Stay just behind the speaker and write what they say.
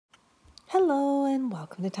Hello and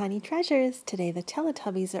welcome to Tiny Treasures. Today the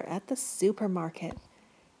Teletubbies are at the supermarket.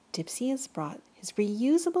 Dipsy has brought his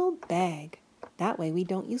reusable bag. That way we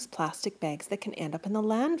don't use plastic bags that can end up in the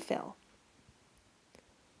landfill.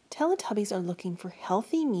 Teletubbies are looking for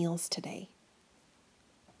healthy meals today.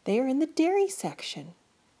 They are in the dairy section.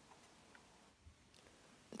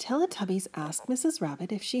 The Teletubbies ask Mrs.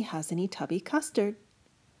 Rabbit if she has any tubby custard.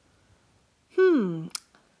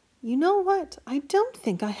 You know what? I don't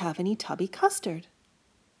think I have any tubby custard.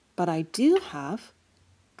 But I do have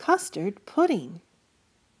custard pudding.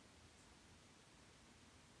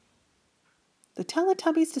 The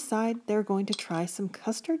Teletubbies decide they're going to try some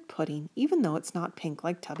custard pudding, even though it's not pink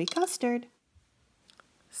like tubby custard.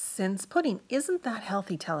 Since pudding isn't that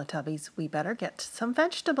healthy, Teletubbies, we better get some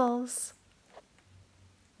vegetables.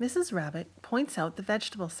 Mrs. Rabbit points out the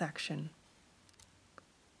vegetable section.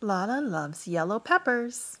 Lala loves yellow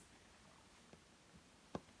peppers.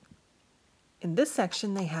 In this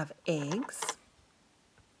section, they have eggs,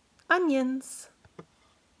 onions,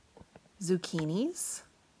 zucchinis,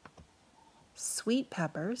 sweet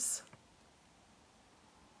peppers,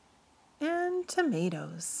 and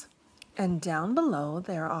tomatoes. And down below,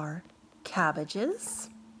 there are cabbages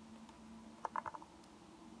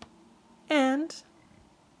and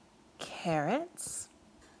carrots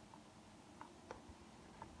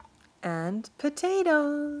and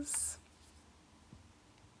potatoes.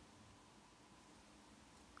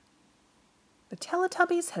 The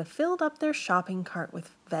Teletubbies have filled up their shopping cart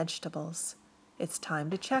with vegetables. It's time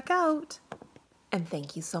to check out. And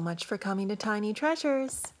thank you so much for coming to Tiny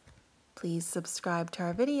Treasures. Please subscribe to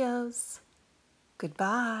our videos.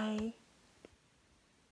 Goodbye.